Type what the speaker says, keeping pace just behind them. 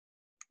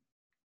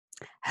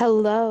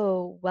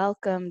Hello,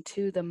 welcome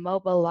to the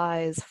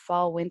Mobilize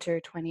Fall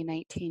Winter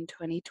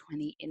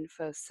 2019-2020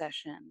 info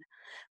session.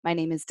 My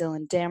name is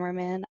Dylan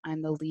Dammerman.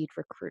 I'm the lead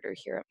recruiter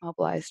here at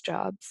Mobilize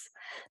Jobs.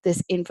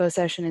 This info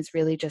session is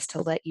really just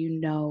to let you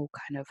know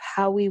kind of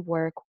how we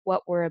work,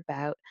 what we're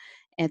about,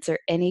 answer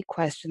any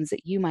questions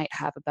that you might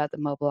have about the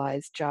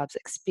Mobilize Jobs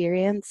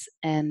experience,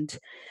 and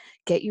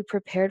get you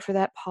prepared for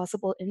that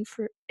possible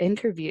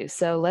interview.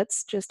 So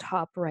let's just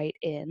hop right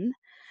in.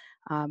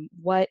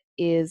 What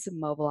is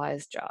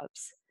Mobilize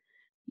Jobs?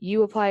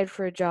 You applied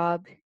for a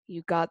job,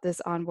 you got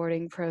this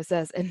onboarding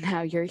process, and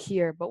now you're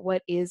here. But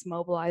what is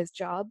Mobilize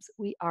Jobs?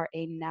 We are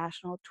a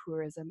national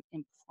tourism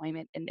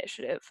employment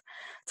initiative.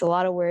 It's a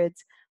lot of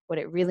words. What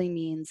it really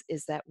means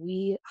is that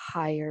we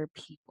hire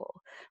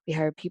people. We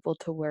hire people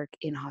to work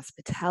in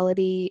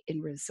hospitality,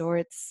 in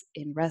resorts,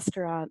 in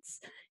restaurants,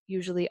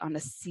 usually on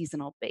a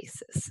seasonal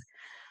basis.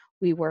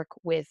 We work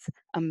with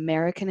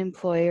American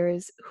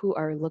employers who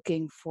are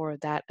looking for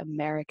that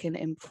American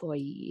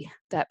employee,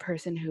 that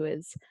person who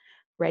is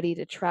ready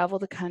to travel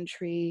the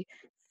country,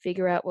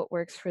 figure out what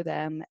works for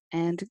them,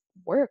 and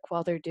work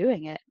while they're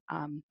doing it.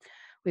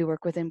 We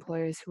work with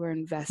employers who are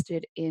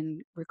invested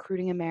in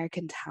recruiting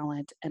American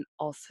talent and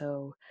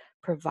also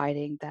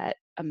providing that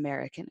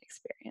American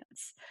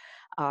experience.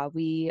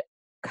 We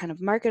kind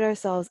of market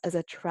ourselves as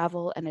a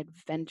travel and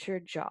adventure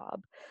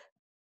job.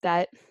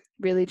 That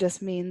really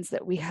just means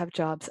that we have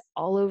jobs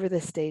all over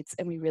the states,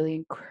 and we really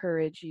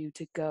encourage you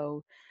to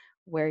go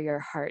where your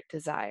heart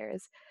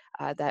desires.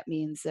 That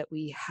means that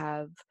we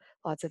have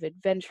lots of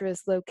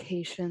adventurous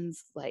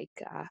locations like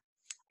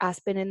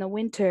Aspen in the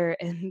winter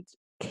and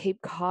Cape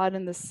Cod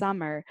in the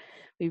summer.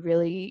 We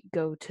really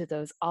go to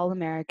those all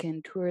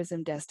American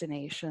tourism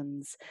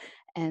destinations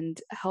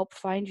and help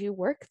find you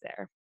work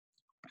there.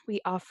 We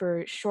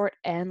offer short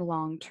and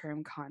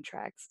long-term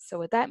contracts. So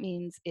what that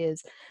means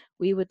is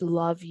we would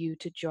love you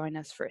to join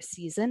us for a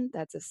season.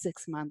 That's a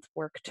 6-month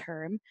work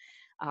term.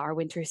 Our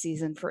winter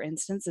season, for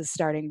instance, is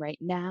starting right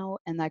now,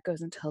 and that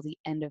goes until the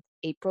end of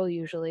April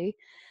usually.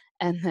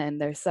 And then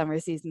their summer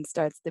season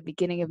starts the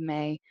beginning of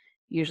May,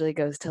 usually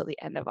goes till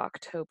the end of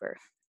October.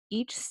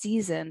 Each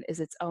season is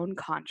its own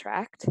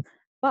contract,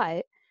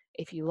 but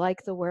if you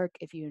like the work,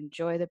 if you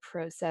enjoy the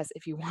process,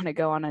 if you want to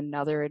go on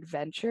another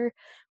adventure,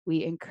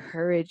 we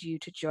encourage you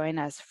to join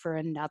us for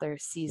another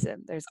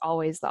season. There's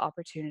always the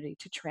opportunity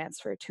to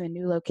transfer to a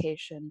new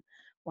location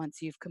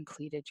once you've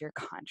completed your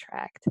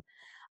contract.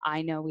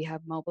 I know we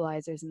have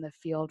mobilizers in the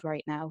field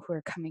right now who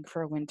are coming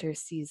for a winter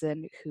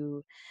season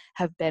who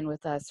have been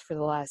with us for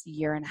the last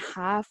year and a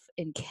half.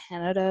 In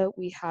Canada,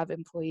 we have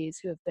employees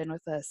who have been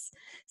with us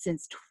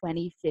since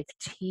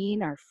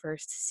 2015, our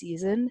first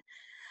season.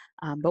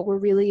 But we're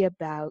really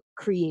about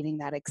creating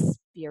that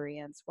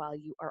experience while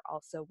you are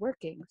also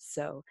working.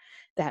 So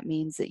that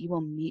means that you will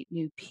meet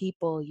new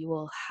people, you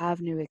will have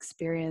new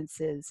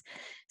experiences.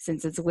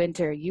 Since it's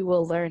winter, you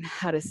will learn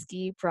how to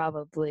ski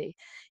probably.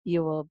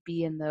 You will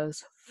be in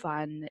those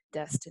fun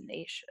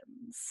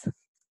destinations.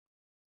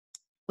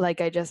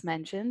 Like I just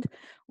mentioned,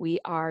 we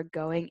are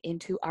going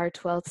into our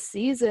 12th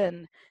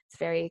season. It's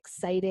very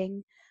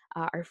exciting.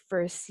 Our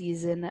first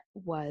season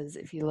was,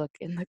 if you look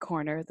in the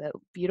corner, the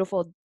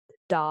beautiful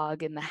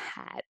dog in the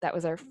hat. That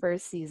was our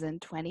first season,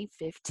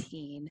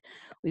 2015.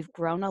 We've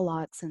grown a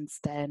lot since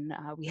then.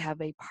 We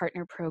have a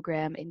partner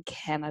program in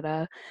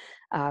Canada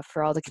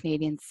for all the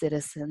Canadian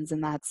citizens,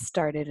 and that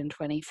started in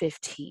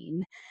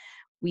 2015.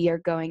 We are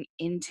going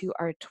into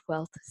our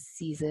 12th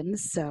season,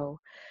 so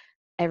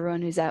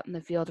everyone who's out in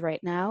the field right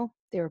now,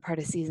 they were part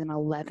of season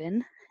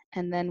 11.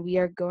 And then we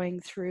are going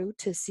through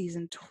to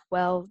season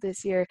 12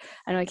 this year.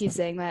 I know I keep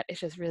saying that,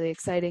 it's just really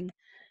exciting.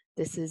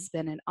 This has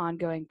been an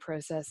ongoing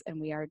process, and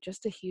we are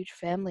just a huge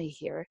family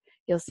here.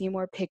 You'll see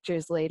more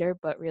pictures later,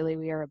 but really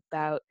we are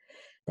about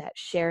that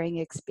sharing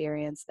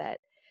experience,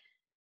 that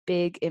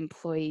big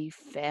employee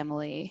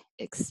family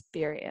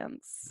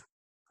experience.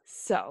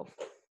 So,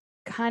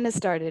 kind of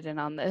started in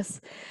on this,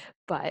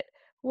 but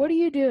what are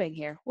you doing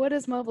here? What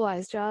is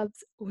Mobilize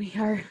Jobs? We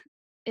are,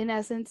 in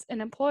essence, an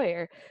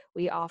employer.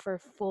 We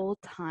offer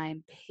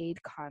full-time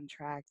paid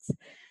contracts.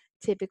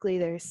 Typically,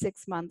 they're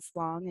 6 months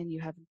long, and you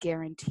have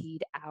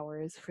guaranteed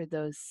hours for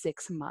those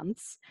 6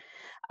 months.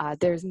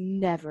 There's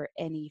never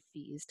any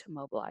fees to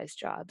Mobilize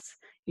Jobs.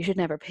 You should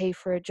never pay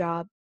for a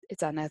job.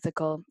 It's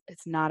unethical.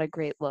 It's not a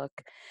great look.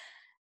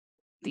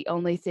 The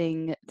only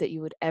thing that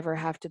you would ever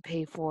have to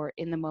pay for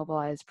in the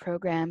Mobilize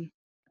program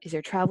is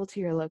your travel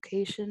to your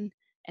location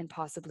and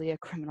possibly a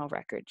criminal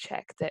record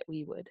check that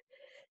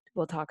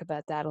we'll talk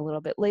about that a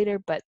little bit later,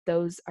 but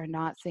those are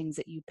not things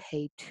that you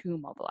pay to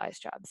Mobilize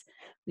Jobs.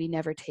 We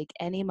never take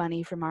any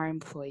money from our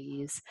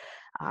employees.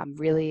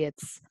 Really,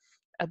 it's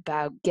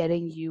about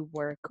getting you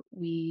work.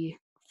 We,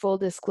 full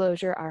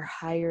disclosure, are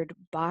hired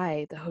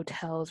by the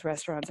hotels,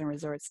 restaurants, and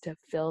resorts to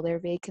fill their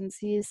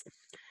vacancies.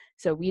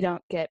 So we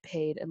don't get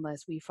paid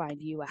unless we find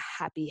you a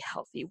happy,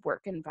 healthy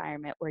work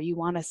environment where you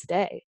want to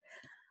stay.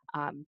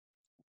 Um,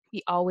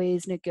 We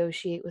always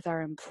negotiate with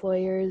our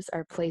employers,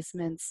 our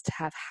placements to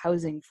have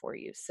housing for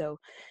you. So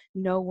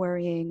no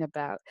worrying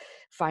about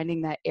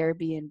finding that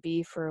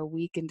Airbnb for a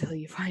week until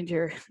you find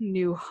your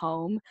new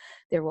home.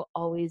 There will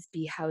always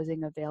be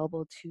housing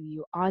available to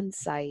you on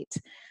site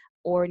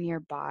or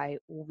nearby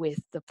with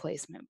the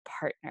placement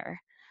partner.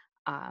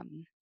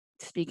 Um,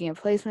 Speaking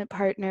of placement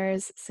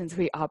partners, since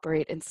we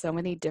operate in so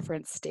many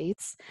different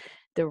states,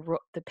 the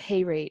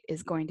pay rate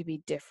is going to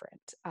be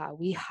different.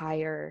 We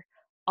hire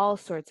all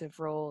sorts of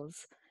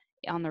roles.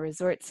 On the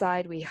resort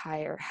side, we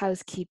hire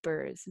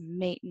housekeepers,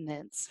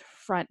 maintenance,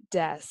 front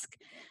desk,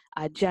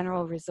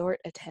 general resort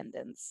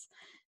attendants.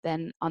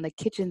 Then on the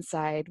kitchen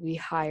side, we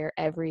hire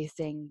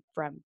everything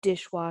from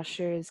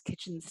dishwashers,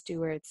 kitchen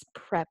stewards,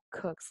 prep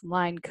cooks,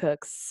 line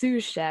cooks,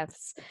 sous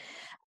chefs,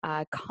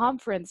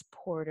 conference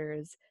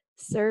porters,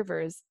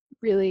 servers,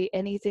 really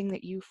anything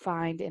that you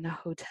find in a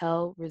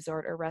hotel,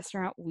 resort, or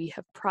restaurant, we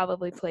have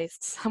probably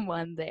placed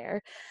someone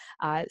there.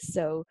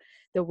 So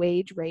the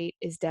wage rate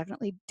is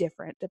definitely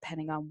different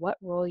depending on what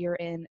role you're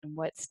in and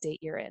what state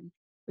you're in.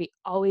 We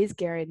always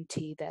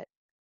guarantee that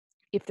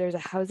if there's a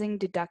housing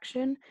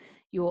deduction,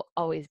 you will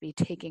always be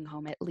taking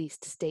home at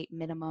least state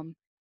minimum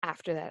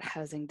after that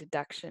housing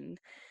deduction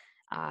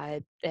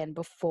and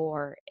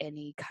before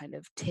any kind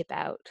of tip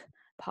out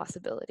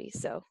possibility.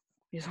 So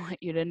I just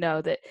want you to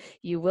know that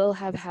you will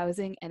have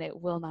housing and it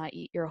will not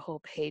eat your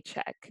whole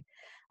paycheck.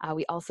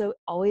 We also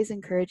always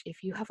encourage,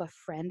 if you have a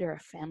friend or a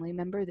family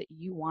member that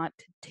you want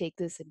to take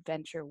this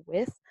adventure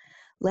with,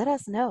 let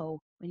us know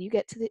when you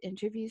get to the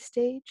interview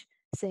stage.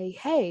 Say,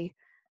 hey,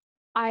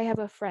 I have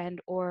a friend,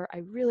 or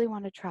I really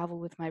want to travel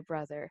with my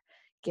brother.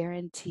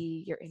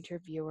 Guarantee your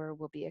interviewer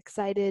will be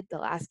excited.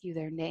 They'll ask you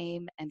their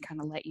name and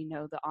kind of let you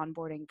know the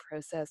onboarding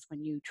process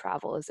when you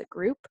travel as a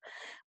group.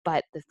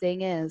 But the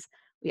thing is,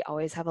 we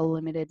always have a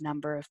limited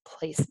number of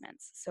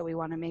placements. So we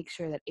want to make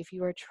sure that if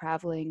you are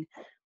traveling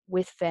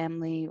with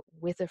family,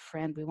 with a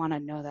friend, we want to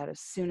know that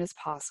as soon as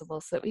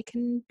possible so that we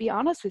can be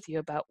honest with you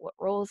about what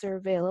roles are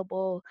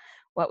available,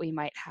 what we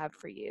might have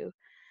for you.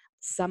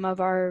 Some of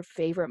our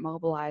favorite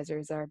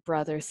mobilizers are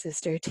brother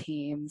sister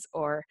teams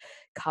or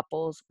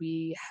couples.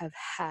 We have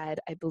had,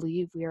 I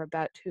believe we are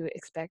about to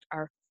expect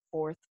our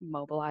fourth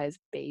mobilized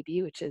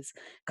baby, which is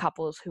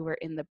couples who were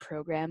in the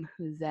program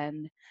who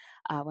then,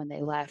 when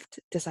they left,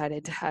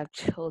 decided to have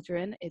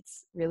children.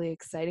 It's really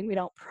exciting. We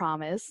don't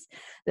promise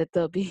that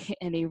there'll be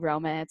any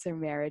romance or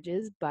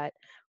marriages, but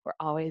we're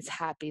always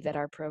happy that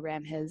our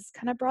program has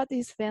kind of brought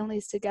these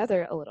families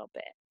together a little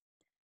bit.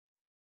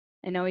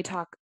 I know we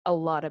talk a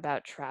lot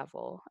about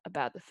travel,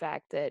 about the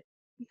fact that,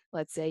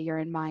 let's say you're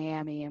in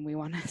Miami and we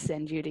want to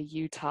send you to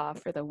Utah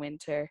for the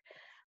winter,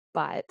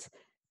 but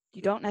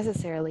you don't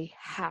necessarily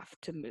have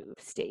to move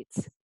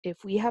states.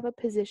 If we have a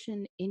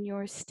position in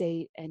your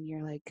state and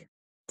you're like,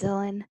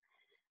 Dylan,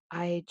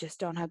 I just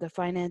don't have the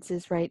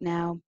finances right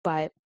now,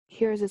 but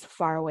here's as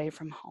far away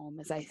from home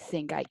as I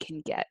think I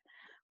can get.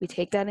 We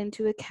take that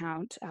into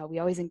account. We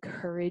always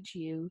encourage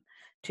you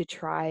to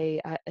try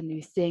a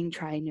new thing,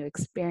 try a new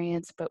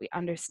experience, but we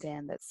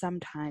understand that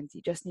sometimes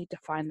you just need to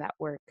find that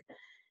work.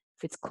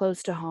 If it's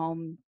close to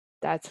home,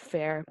 that's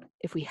fair.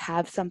 If we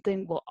have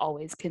something, we'll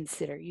always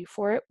consider you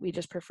for it. We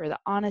just prefer the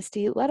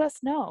honesty. Let us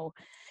know.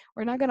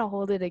 We're not going to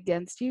hold it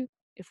against you.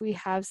 If we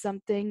have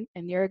something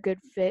and you're a good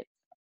fit,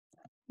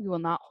 we will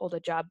not hold a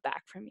job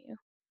back from you.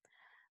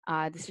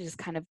 This is just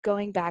kind of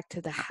going back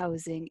to the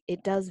housing.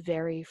 It does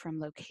vary from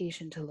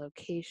location to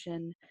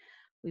location.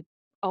 We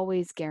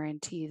always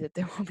guarantee that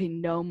there will be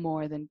no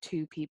more than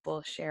 2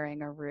 people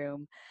sharing a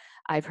room.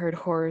 I've heard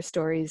horror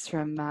stories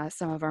from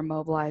some of our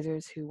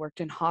mobilizers who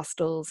worked in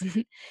hostels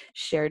and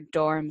shared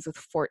dorms with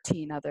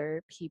 14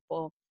 other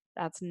people.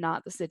 That's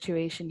not the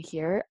situation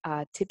here.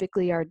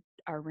 Typically,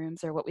 our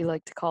rooms are what we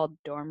like to call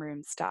dorm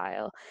room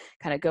style,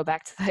 kind of go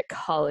back to that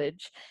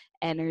college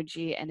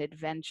energy and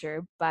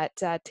adventure. But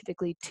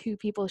typically, 2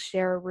 people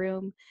share a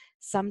room.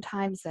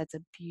 Sometimes that's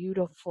a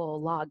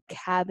beautiful log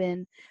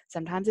cabin.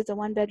 Sometimes it's a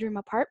 1-bedroom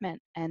apartment,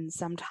 and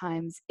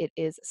sometimes it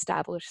is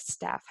established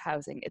staff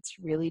housing. It's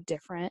really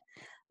different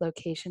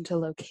location to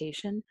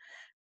location.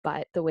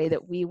 But the way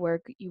that we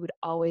work, you would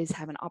always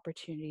have an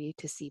opportunity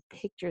to see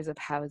pictures of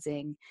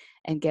housing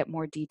and get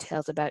more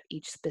details about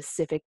each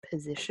specific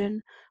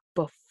position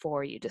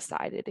before you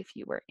decided if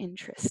you were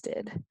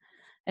interested.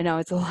 I know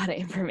it's a lot of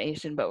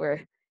information, but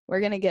we're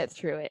going to get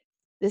through it.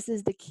 This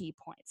is the key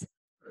points.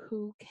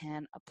 Who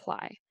can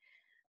apply?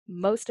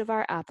 Most of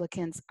our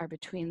applicants are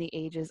between the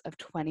ages of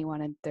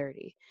 21 and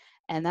 30,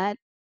 and that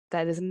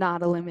is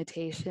not a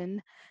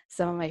limitation.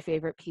 Some of my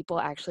favorite people,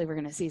 actually, we're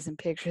going to see some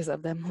pictures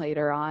of them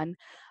later on,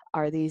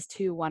 are these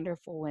 2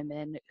 wonderful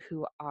women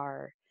who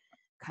are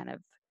kind of,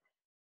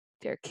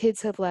 their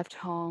kids have left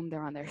home,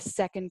 they're on their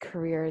second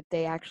career.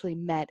 They actually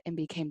met and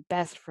became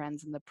best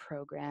friends in the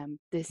program.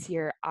 This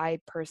year, I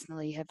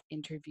personally have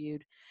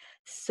interviewed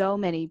so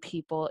many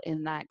people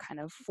in that kind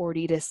of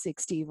 40 to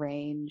 60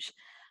 range.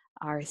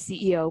 Our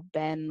CEO,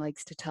 Ben,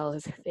 likes to tell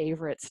his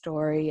favorite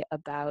story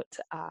about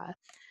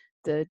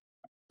the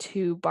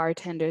two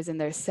bartenders in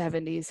their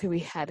 70s who we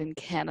had in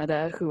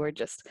Canada who were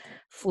just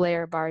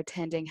flair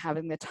bartending,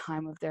 having the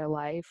time of their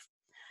life.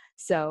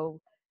 So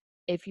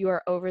if you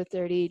are over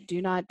 30,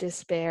 do not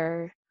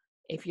despair.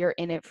 If you're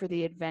in it for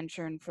the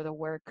adventure and for the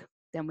work,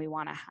 then we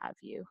want to have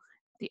you.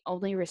 The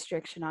only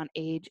restriction on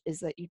age is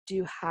that you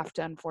do have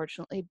to,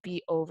 unfortunately,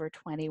 be over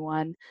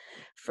 21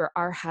 for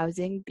our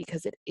housing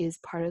because it is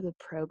part of the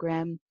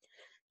program,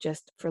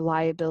 just for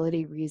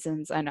liability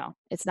reasons. I know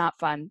it's not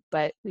fun,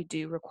 but we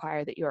do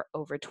require that you are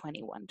over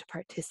 21 to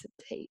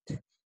participate.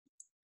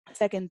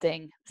 Second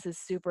thing, this is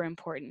super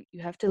important.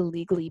 You have to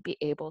legally be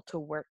able to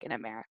work in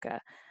America.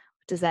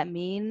 What does that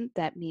mean?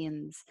 That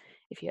means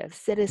if you have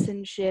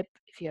citizenship,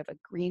 if you have a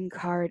green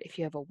card, if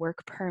you have a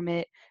work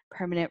permit,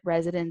 permanent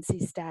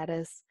residency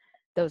status,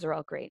 those are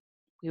all great.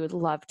 We would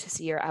love to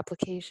see your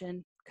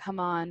application. Come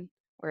on,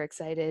 we're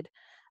excited.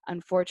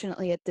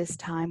 Unfortunately, at this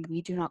time,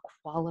 we do not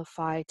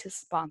qualify to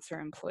sponsor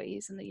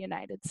employees in the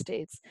United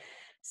States.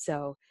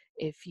 So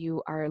if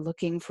you are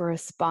looking for a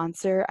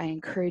sponsor, I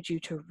encourage you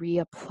to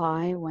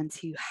reapply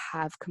once you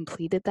have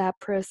completed that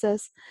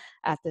process.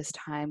 At this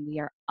time, we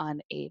are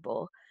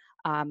unable.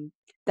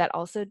 That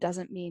also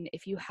doesn't mean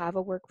if you have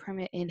a work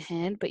permit in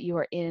hand, but you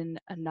are in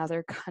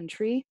another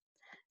country,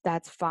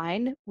 that's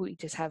fine. We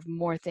just have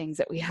more things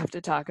that we have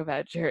to talk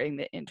about during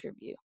the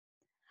interview.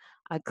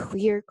 A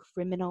clear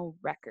criminal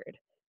record.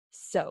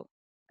 So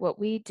what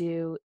we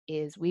do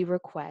is we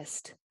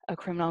request a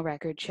criminal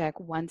record check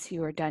once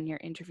you are done your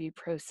interview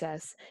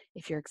process.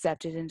 If you're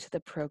accepted into the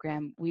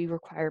program, we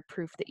require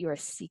proof that you are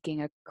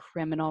seeking a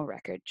criminal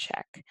record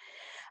check.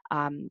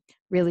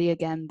 Really,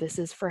 again, this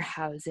is for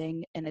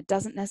housing, and it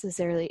doesn't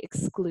necessarily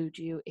exclude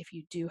you if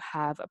you do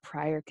have a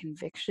prior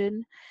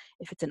conviction.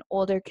 If it's an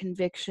older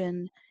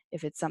conviction,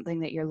 if it's something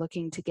that you're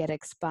looking to get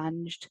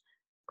expunged,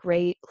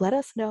 great. Let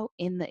us know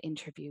in the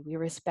interview. We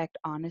respect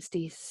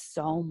honesty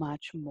so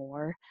much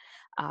more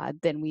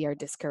than we are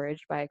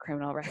discouraged by a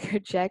criminal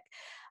record check.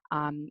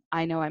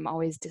 I know I'm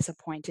always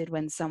disappointed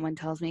when someone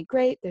tells me,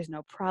 great, there's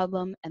no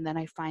problem, and then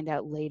I find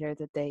out later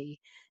that they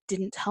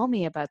didn't tell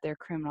me about their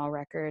criminal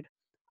record.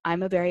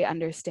 I'm a very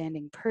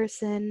understanding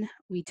person.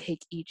 We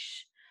take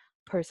each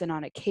person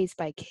on a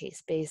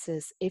case-by-case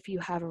basis. If you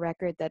have a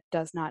record, that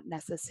does not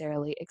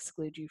necessarily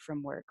exclude you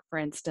from work. For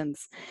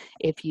instance,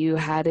 if you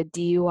had a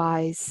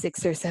DUI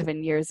 6 or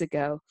 7 years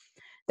ago,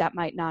 that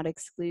might not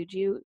exclude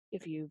you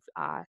if you've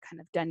kind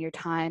of done your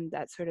time,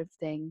 that sort of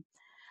thing.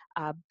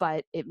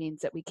 But it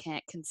means that we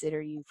can't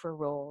consider you for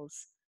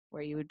roles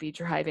where you would be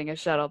driving a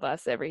shuttle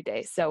bus every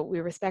day. So we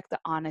respect the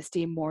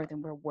honesty more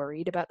than we're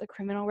worried about the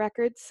criminal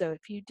records. So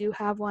if you do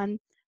have one,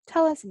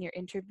 tell us in your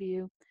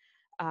interview.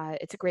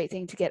 It's a great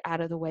thing to get out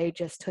of the way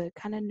just to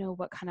kind of know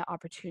what kind of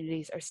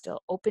opportunities are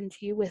still open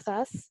to you with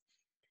us.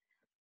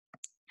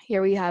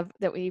 Here we have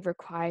that we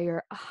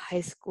require a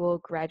high school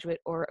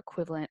graduate or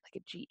equivalent,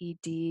 like a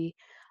GED,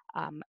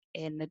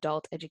 in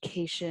adult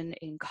education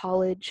in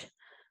college.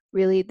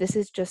 Really, this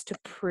is just to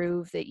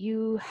prove that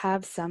you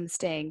have some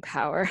staying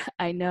power.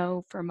 I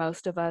know for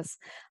most of us,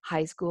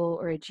 high school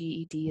or a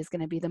GED is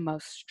going to be the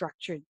most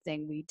structured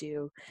thing we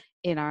do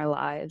in our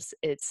lives.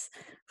 It's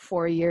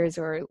 4 years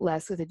or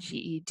less with a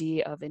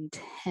GED of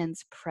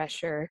intense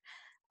pressure.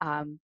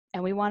 And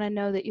we want to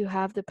know that you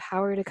have the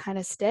power to kind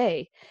of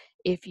stay.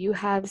 If you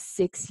have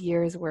 6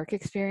 years work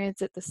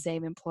experience at the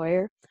same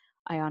employer,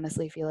 I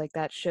honestly feel like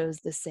that shows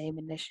the same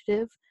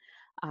initiative.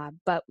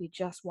 But we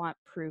just want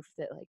proof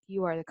that like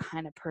you are the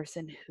kind of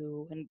person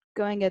who, when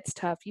going gets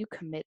tough, you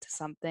commit to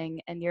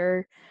something and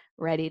you're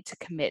ready to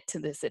commit to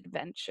this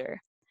adventure.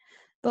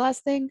 The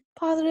last thing,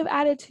 positive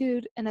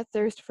attitude and a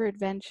thirst for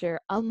adventure.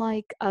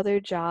 Unlike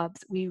other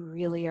jobs, we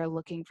really are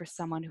looking for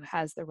someone who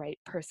has the right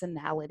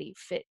personality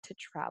fit to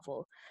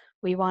travel.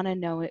 We want to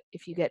know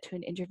if you get to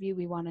an interview,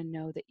 we want to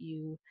know that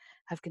you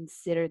have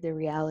considered the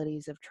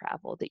realities of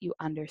travel, that you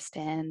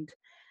understand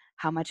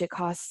how much it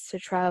costs to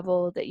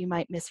travel, that you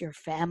might miss your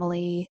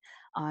family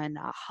on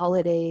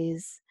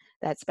holidays,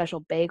 that special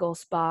bagel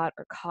spot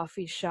or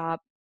coffee shop,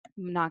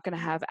 not going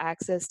to have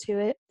access to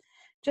it.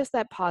 Just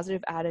that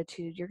positive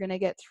attitude. You're going to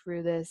get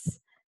through this,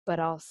 but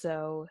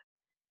also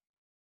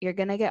you're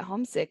going to get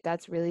homesick.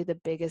 That's really the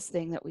biggest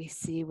thing that we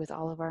see with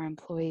all of our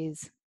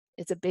employees.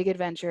 It's a big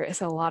adventure.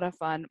 It's a lot of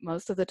fun.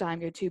 Most of the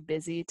time, you're too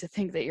busy to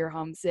think that you're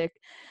homesick,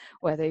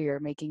 whether you're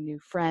making new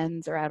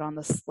friends or out on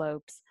the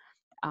slopes.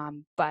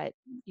 But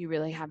you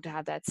really have to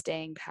have that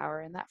staying power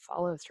and that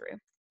follow through.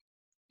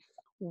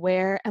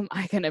 Where am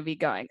I going to be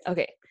going?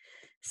 Okay,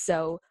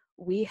 so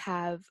we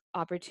have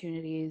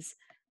opportunities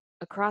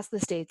across the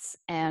states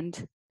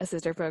and a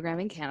sister program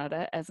in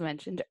Canada, as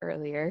mentioned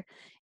earlier.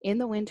 In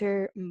the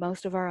winter,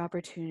 most of our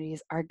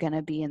opportunities are going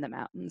to be in the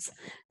mountains.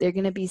 They're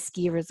going to be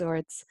ski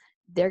resorts.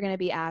 They're going to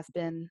be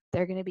Aspen.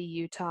 They're going to be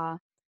Utah.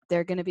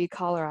 They're going to be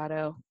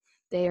Colorado.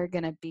 They are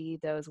going to be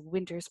those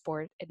winter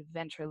sport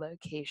adventure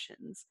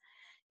locations.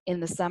 In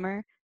the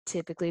summer,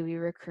 typically we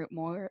recruit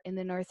more in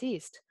the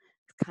Northeast.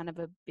 It's kind of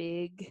a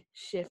big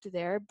shift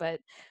there, but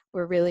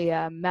we're really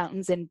a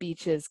mountains and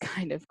beaches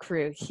kind of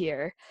crew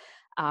here.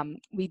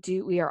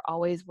 We are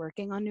always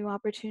working on new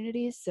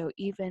opportunities. So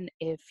even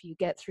if you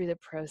get through the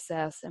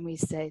process and we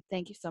say,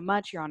 thank you so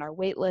much, you're on our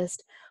wait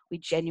list, we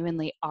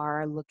genuinely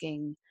are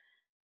looking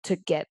to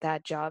get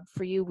that job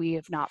for you. We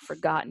have not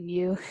forgotten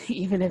you,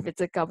 even if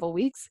it's a couple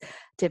weeks.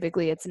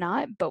 Typically it's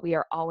not, but we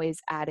are always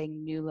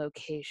adding new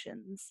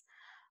locations.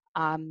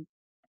 Um,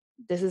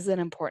 this is an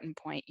important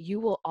point. You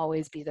will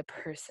always be the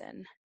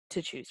person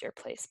to choose your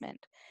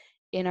placement.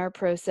 In our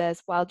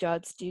process, while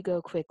jobs do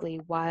go quickly,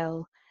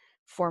 while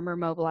former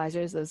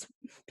mobilizers, those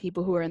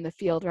people who are in the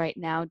field right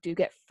now, do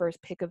get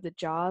first pick of the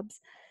jobs,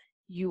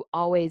 you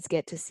always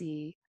get to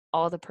see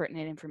all the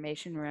pertinent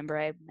information. Remember,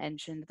 I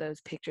mentioned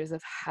those pictures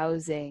of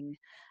housing.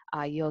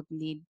 You'll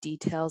need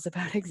details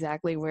about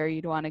exactly where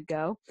you'd want to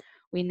go.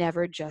 We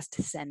never just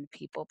send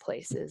people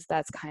places.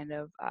 That's kind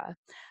of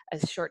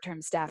a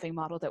short-term staffing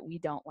model that we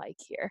don't like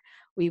here.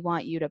 We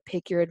want you to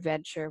pick your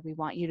adventure. We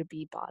want you to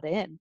be bought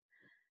in.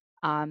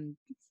 Um,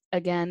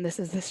 Again, this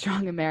is the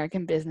strong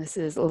American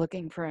businesses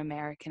looking for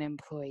American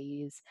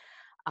employees.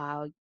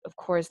 Of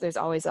course, there's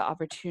always the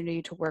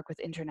opportunity to work with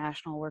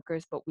international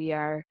workers, but we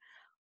are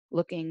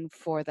looking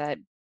for that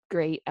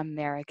great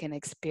American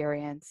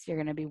experience. You're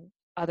going to be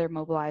other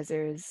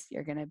mobilizers,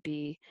 you're going to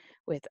be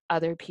with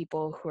other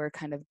people who are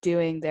kind of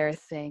doing their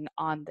thing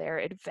on their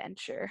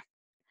adventure.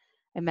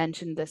 I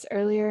mentioned this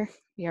earlier,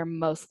 we are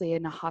mostly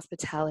in the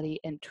hospitality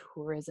and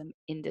tourism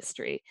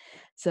industry.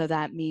 So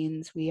that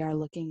means we are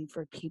looking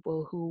for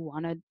people who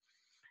want to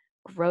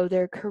grow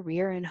their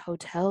career in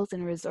hotels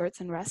and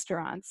resorts and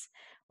restaurants.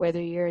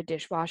 Whether you're a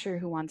dishwasher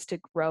who wants to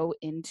grow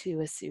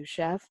into a sous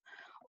chef,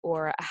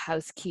 or a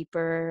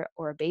housekeeper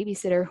or a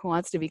babysitter who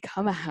wants to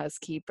become a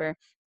housekeeper,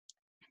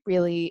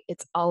 really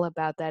it's all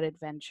about that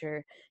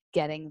adventure,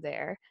 getting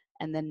there,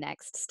 and the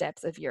next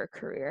steps of your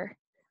career.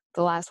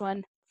 The last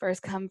one,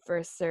 first come,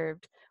 first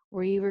served.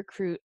 We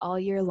recruit all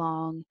year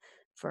long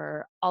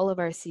for all of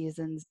our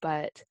seasons,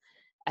 but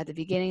at the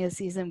beginning of the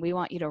season, we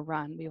want you to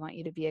run. We want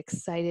you to be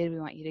excited. We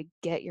want you to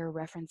get your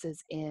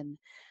references in.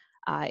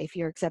 If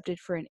you're accepted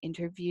for an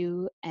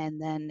interview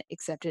and then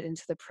accepted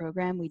into the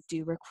program, we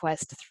do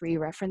request 3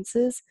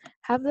 references.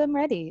 Have them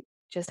ready.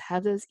 Just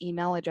have those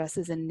email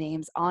addresses and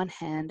names on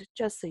hand,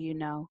 just so you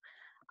know,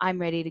 I'm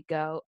ready to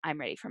go. I'm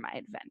ready for my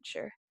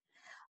adventure.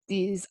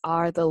 These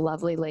are the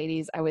lovely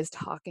ladies I was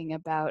talking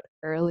about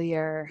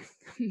earlier.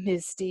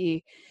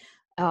 Misty,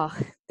 oh,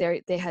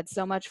 they had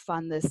so much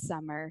fun this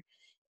summer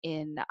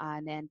in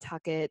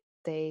Nantucket.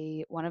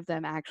 One of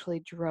them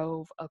actually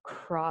drove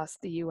across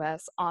the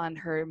U.S. on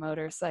her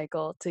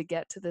motorcycle to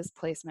get to this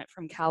placement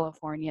from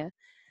California.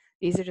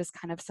 These are just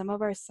kind of some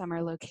of our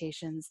summer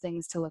locations,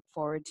 things to look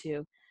forward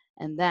to.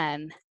 And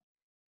then,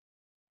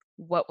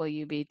 what will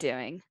you be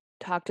doing?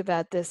 Talked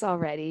about this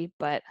already,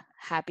 but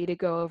happy to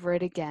go over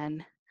it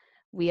again.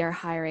 We are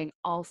hiring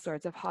all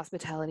sorts of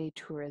hospitality,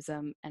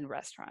 tourism, and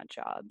restaurant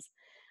jobs.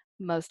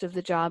 Most of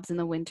the jobs in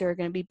the winter are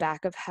going to be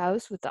back of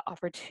house with the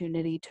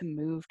opportunity to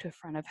move to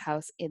front of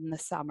house in the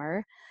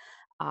summer.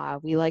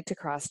 We like to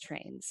cross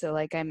train. So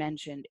like I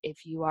mentioned,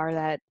 if you are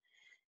that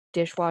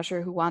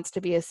dishwasher who wants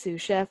to be a sous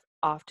chef,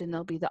 often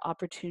there'll be the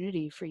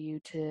opportunity for you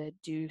to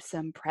do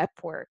some prep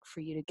work,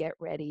 for you to get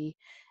ready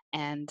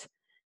and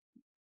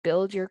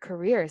build your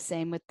career.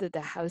 Same with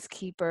the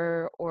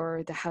housekeeper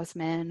or the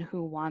houseman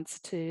who wants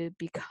to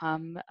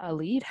become a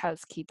lead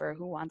housekeeper,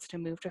 who wants to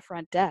move to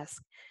front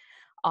desk.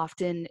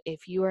 Often,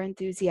 if you are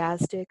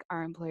enthusiastic,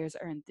 our employers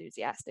are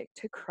enthusiastic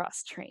to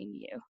cross-train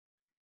you.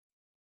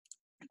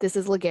 This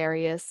is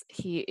Ligarius.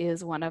 He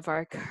is one of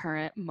our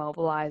current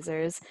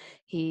mobilizers.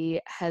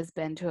 He has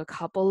been to a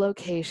couple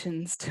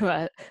locations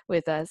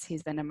with us.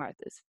 He's been to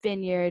Martha's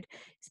Vineyard.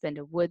 He's been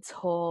to Woods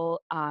Hole.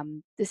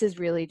 This is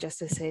really just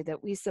to say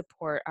that we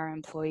support our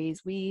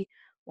employees. We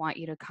want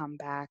you to come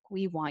back.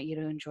 We want you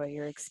to enjoy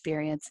your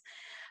experience.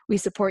 We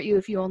support you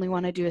if you only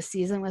want to do a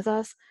season with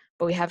us,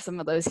 but we have some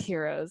of those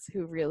heroes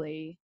who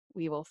really,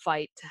 we will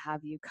fight to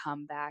have you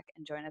come back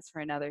and join us for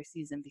another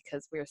season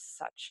because we're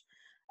such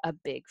a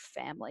big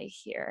family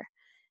here.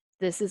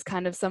 This is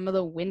kind of some of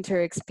the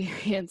winter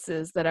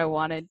experiences that I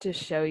wanted to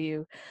show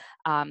you.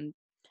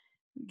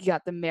 You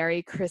got the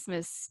Merry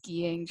Christmas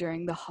skiing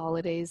during the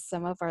holidays.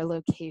 Some of our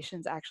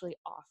locations actually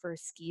offer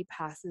ski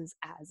passes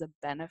as a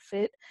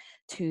benefit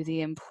to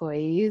the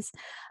employees.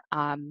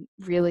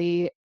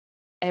 Really,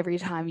 every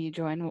time you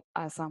join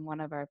us on one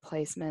of our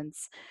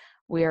placements,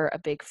 we're a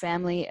big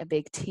family, a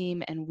big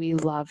team, and we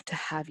love to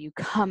have you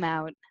come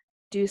out,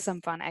 do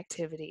some fun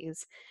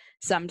activities.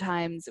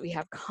 Sometimes we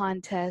have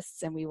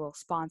contests and we will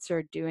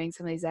sponsor doing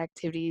some of these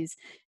activities,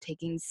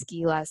 taking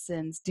ski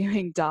lessons,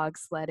 doing dog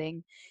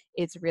sledding.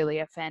 It's really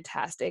a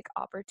fantastic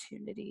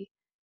opportunity.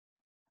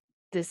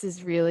 This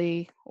is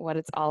really what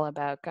it's all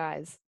about,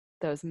 guys.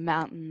 Those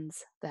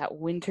mountains, that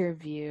winter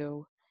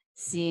view,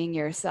 seeing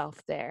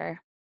yourself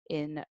there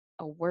in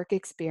a work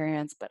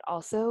experience, but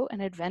also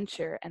an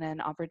adventure and an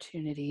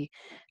opportunity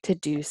to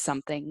do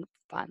something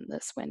fun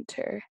this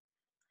winter.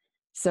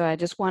 So I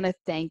just want to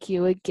thank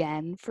you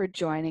again for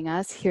joining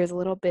us. Here's a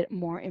little bit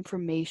more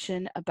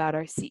information about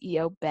our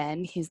CEO,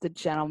 Ben. He's the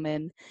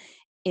gentleman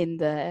in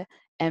the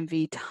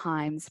MV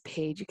Times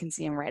page. You can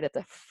see them right at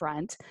the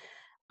front.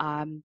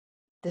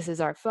 This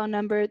is our phone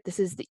number. This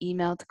is the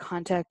email to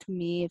contact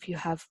me if you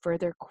have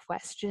further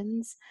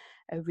questions.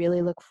 I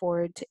really look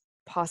forward to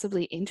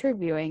possibly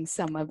interviewing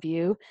some of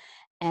you,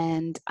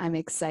 and I'm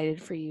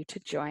excited for you to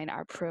join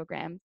our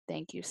program.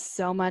 Thank you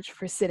so much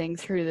for sitting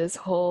through this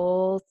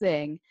whole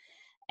thing,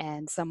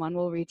 and someone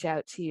will reach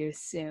out to you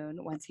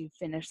soon once you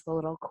finish the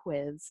little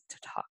quiz to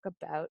talk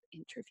about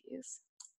interviews.